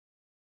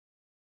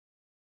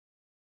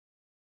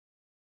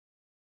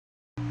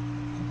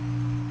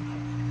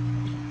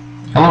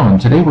Hello,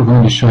 and today we're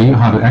going to show you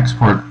how to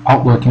export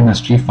Outlook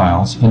MSG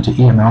files into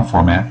EML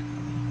format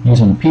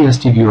using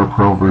PSD Viewer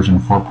Pro version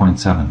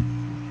 4.7.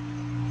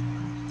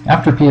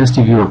 After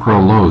PSD Viewer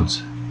Pro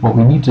loads, what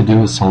we need to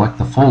do is select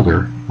the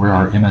folder where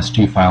our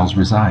MSG files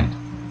reside.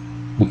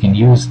 We can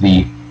use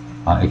the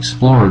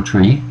Explorer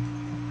tree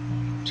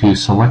to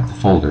select the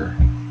folder.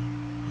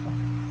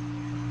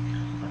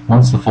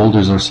 Once the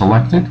folders are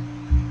selected,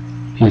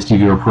 PSD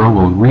Viewer Pro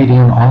will read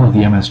in all of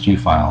the MSG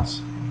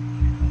files.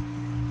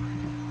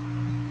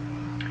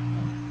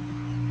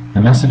 The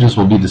messages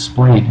will be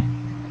displayed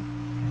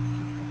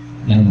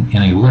in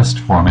a list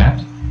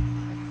format.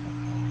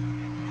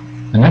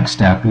 The next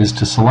step is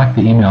to select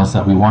the emails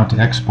that we want to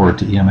export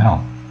to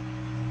EML.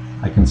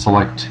 I can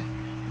select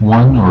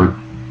one, or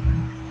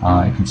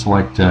I can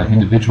select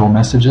individual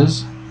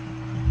messages,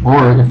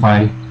 or if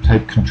I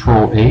type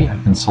Control A, I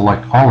can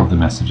select all of the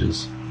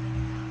messages.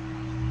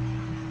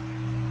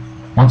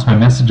 Once my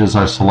messages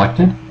are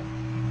selected,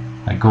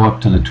 I go up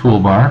to the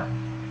toolbar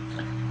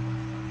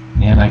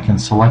and I can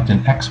select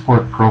an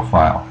export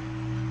profile.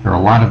 There are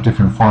a lot of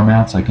different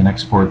formats. I can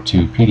export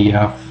to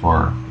PDF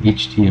or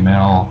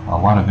HTML, a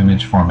lot of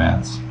image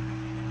formats.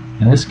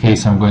 In this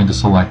case, I'm going to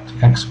select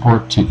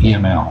Export to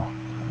EML.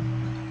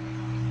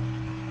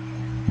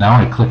 Now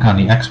I click on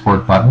the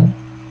Export button.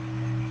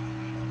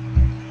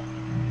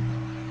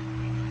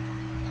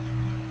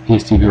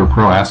 PSD Viewer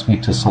Pro asks me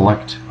to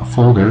select a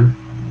folder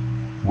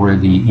where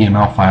the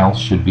EML files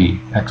should be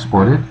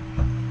exported.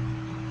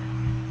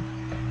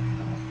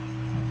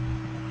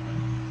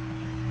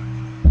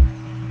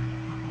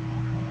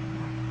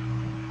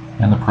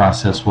 And the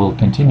process will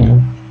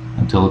continue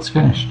until it's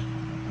finished.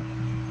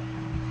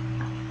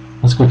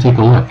 Let's go take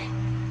a look.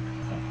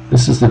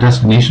 This is the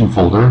destination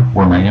folder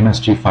where my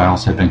MSG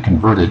files have been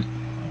converted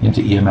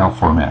into EML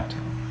format.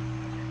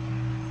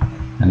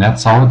 And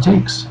that's all it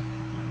takes.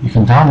 You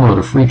can download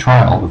a free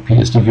trial of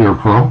PSD Viewer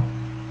Pro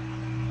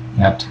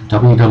at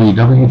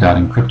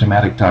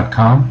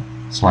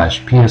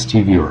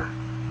www.encryptomatic.com/PSTViewer.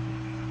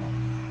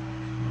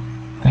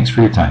 Thanks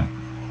for your time.